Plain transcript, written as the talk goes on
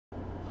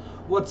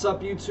What's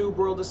up, YouTube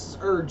world? This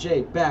is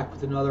J back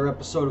with another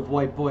episode of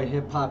White Boy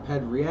Hip Hop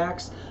Head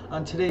Reacts.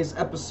 On today's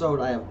episode,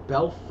 I have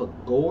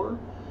Belphegor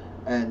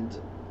and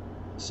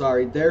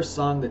their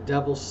song "The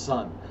Devil's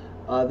Son."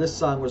 This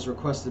song was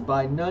requested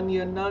by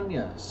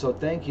Nunya, so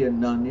thank you,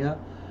 Nunya.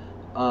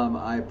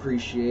 I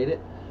appreciate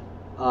it.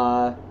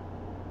 The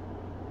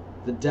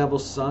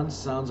Devil's Son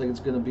sounds like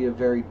it's going to be a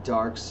very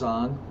dark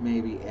song,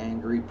 maybe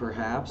angry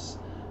perhaps.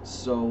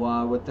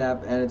 So with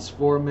that, and it's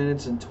 4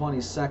 minutes and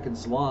 20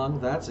 seconds long.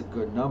 That's a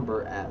good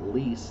number at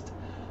least.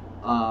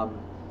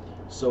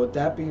 So with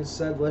that being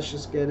said, let's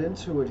just get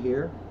into it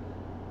here.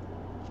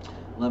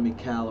 Let me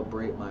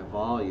calibrate my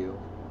volume.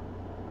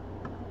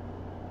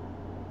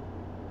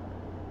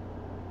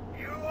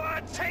 You are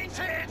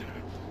tainted!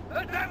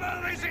 The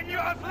devil is in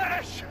your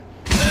flesh!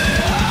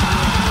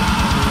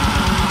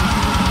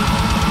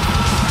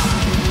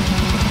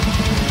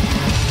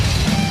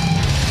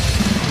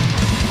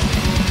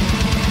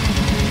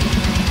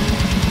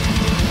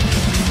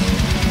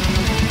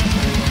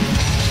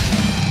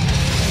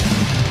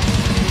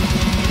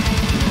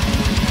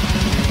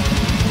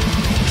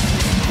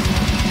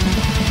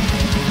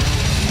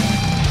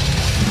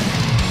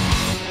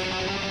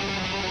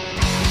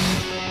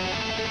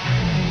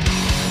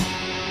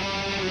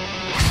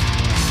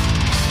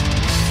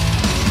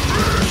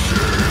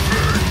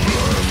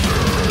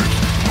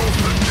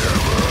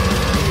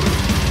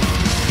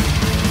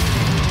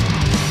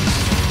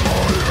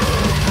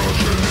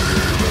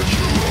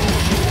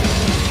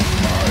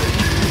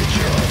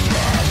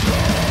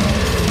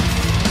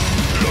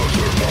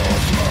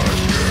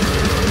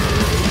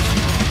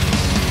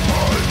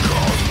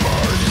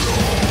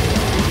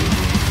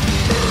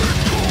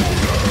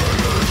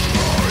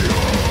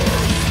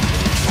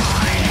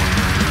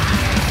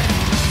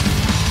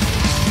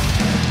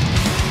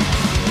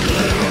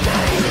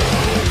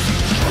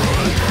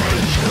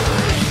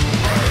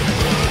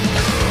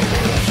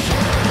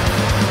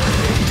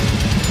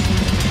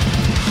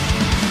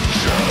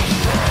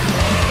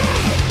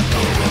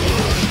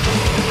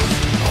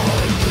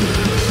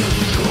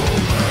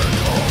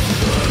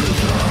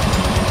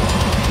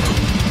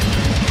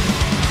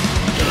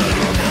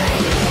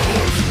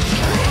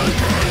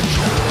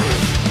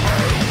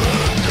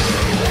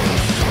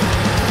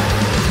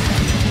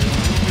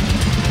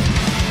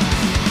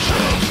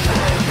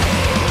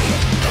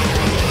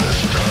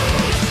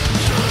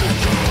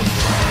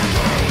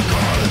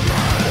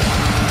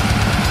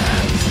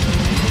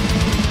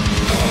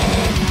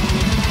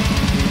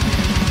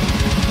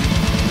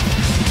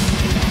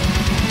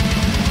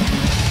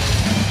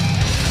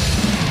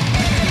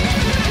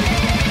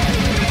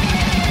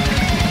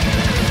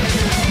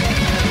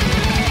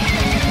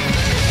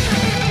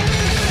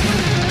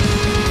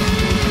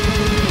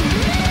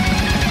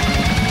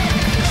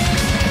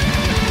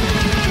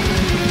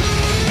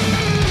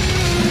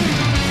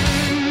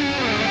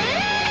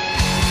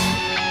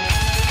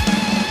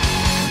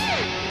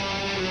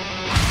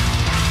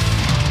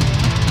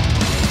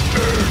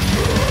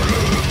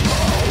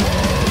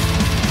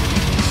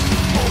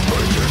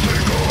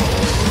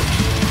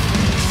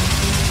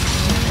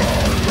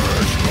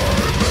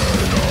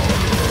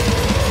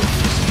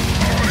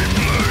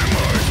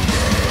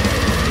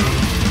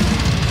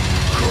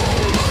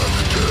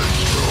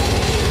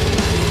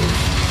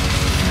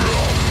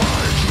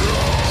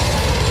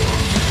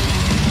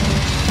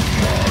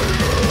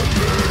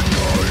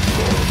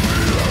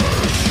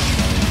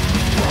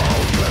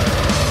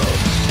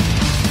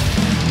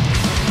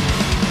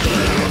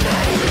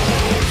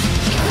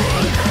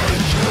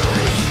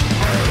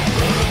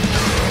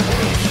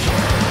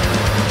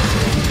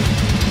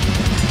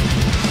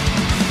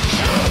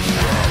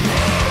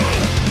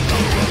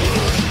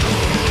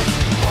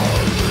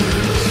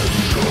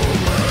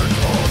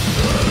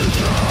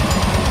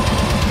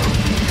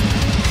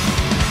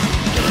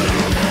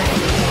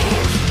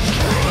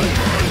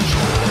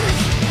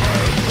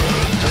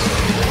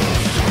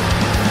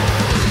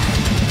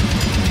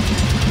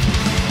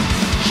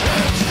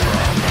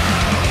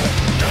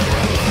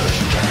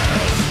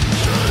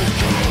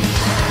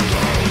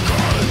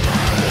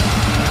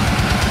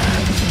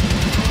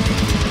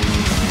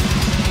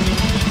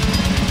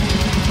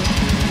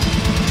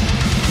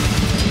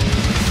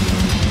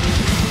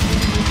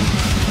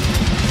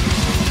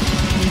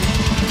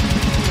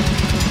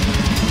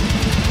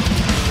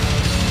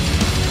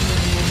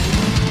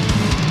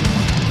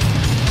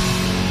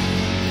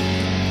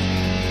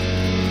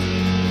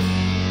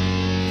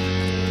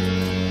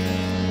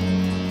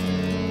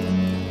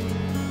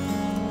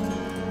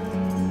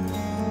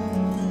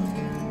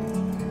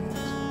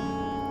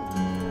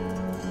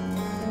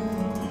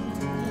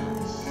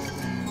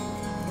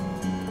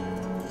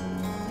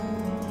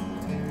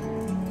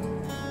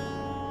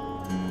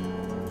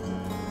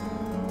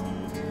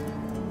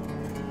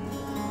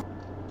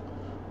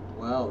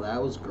 Well,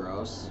 that was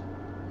gross.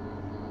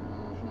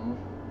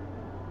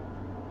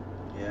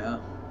 Yeah.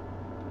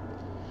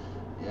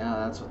 Yeah,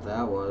 that's what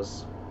that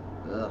was.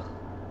 Ugh.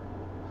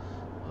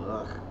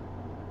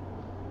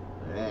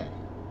 Hey.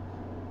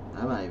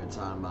 I'm not even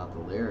talking about the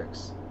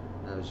lyrics.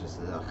 That was just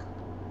ugh.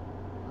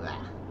 Blah.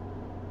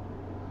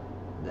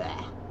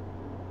 Blah.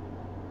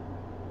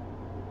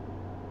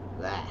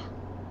 Blah.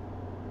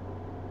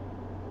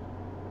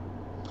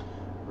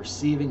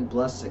 Receiving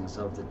blessings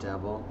of the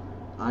devil,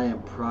 I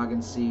am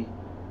prognosy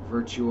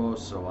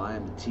virtuoso, I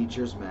am the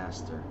teacher's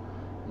master.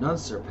 None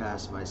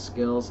surpass my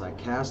skills, I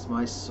cast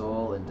my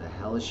soul into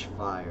hellish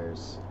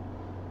fires.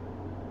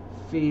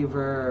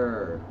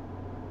 Fever.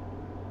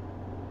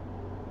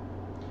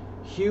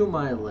 Hew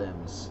my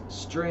limbs,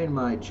 strain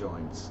my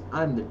joints,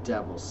 I'm the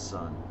devil's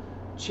son.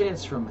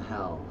 Chants from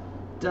hell,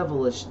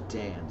 devilish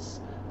dance,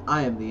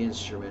 I am the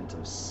instrument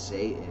of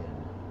Satan.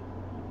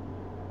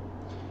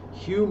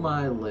 Hew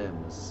my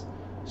limbs,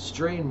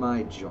 strain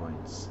my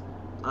joints,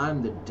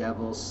 I'm the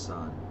devil's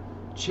son.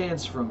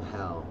 Chants from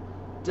hell,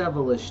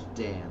 devilish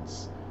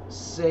dance,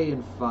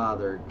 Satan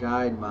Father,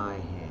 guide my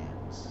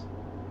hands.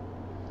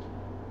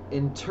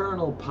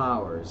 Internal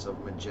powers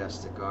of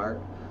majestic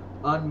art,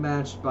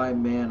 unmatched by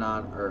man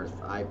on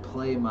earth, I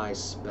play my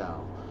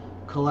spell,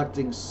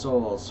 collecting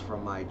souls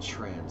from my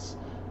trance,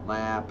 my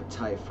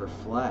appetite for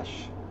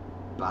flesh,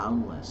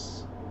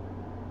 boundless.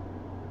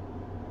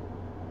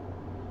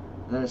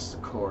 Then it's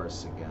the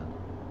chorus again,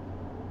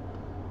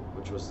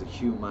 which was the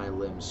hew my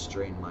limbs,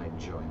 strain my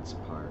joints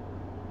part.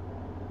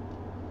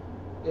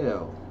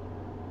 Ew.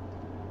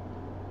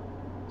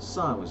 The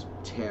song was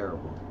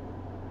terrible.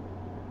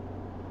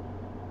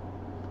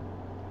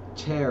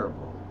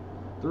 Terrible.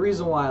 The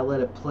reason why I let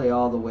it play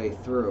all the way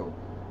through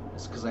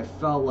is because I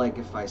felt like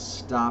if I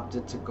stopped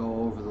it to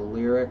go over the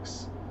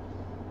lyrics,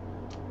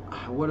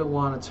 I wouldn't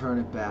want to turn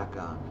it back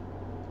on.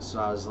 So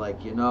I was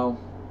like, you know,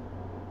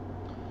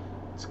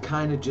 it's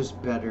kind of just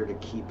better to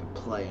keep it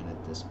playing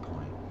at this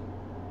point.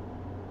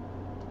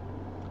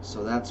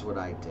 So that's what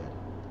I did.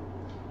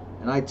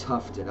 And I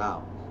toughed it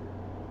out.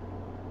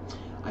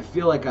 I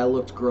feel like I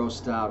looked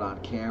grossed out on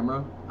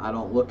camera. I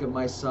don't look at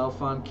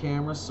myself on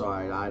camera, so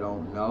I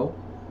don't know.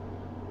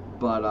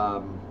 But,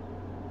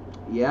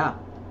 yeah,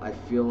 I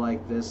feel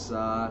like this,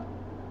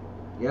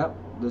 yep,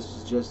 this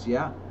is just,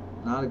 yeah,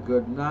 not a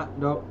good, not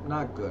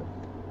good.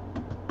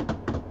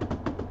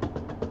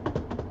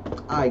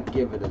 I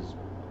give it a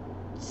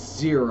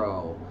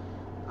 0.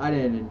 I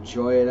didn't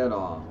enjoy it at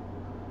all.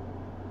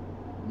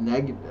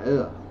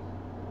 Negative.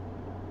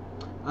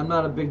 I'm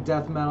not a big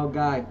death metal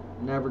guy.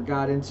 Never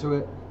got into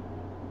it.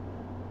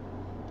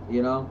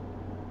 You know?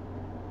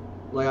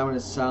 Like, I'm going to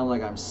sound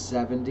like I'm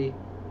 70,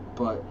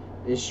 but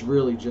it's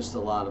really just a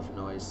lot of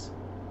noise.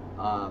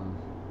 I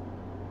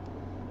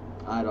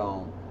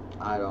don't.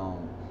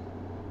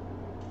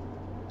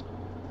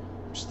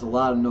 Just a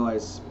lot of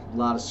noise, a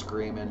lot of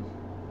screaming.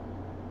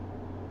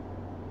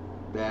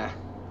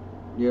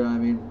 You know what I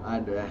mean? I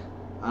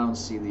don't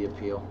see the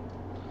appeal.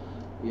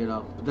 You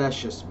know, but that's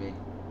just me.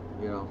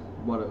 You know,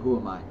 who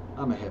am I?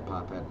 I'm a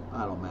hip-hop head.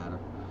 I don't matter.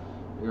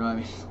 You know what I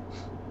mean?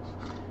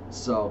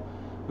 So,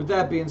 with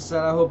that being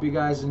said, I hope you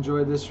guys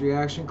enjoyed this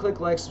reaction. Click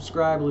like,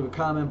 subscribe, leave a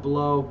comment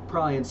below.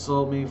 Probably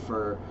insult me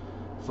for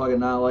fucking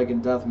not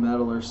liking death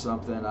metal or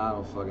something. I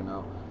don't fucking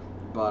know.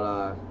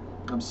 But,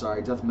 I'm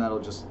sorry. Death metal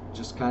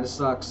just kind of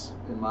sucks,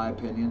 in my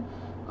opinion.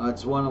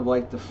 It's one of,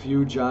 like, the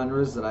few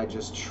genres that I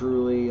just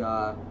truly,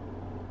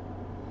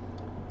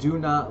 do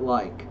not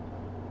like.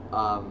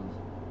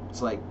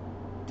 It's like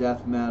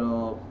death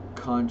metal,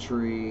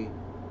 country,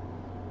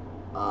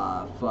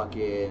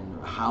 fucking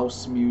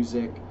house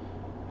music,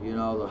 you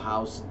know, the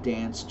house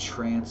dance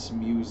trance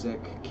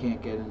music.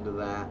 Can't get into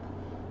that.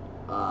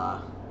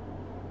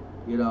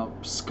 You know,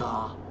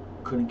 ska,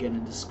 couldn't get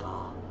into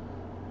ska.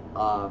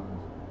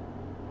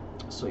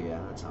 So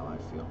yeah, that's how I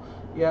feel.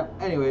 Yeah,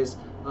 anyways,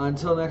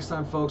 until next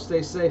time, folks,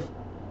 stay safe.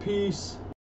 Peace.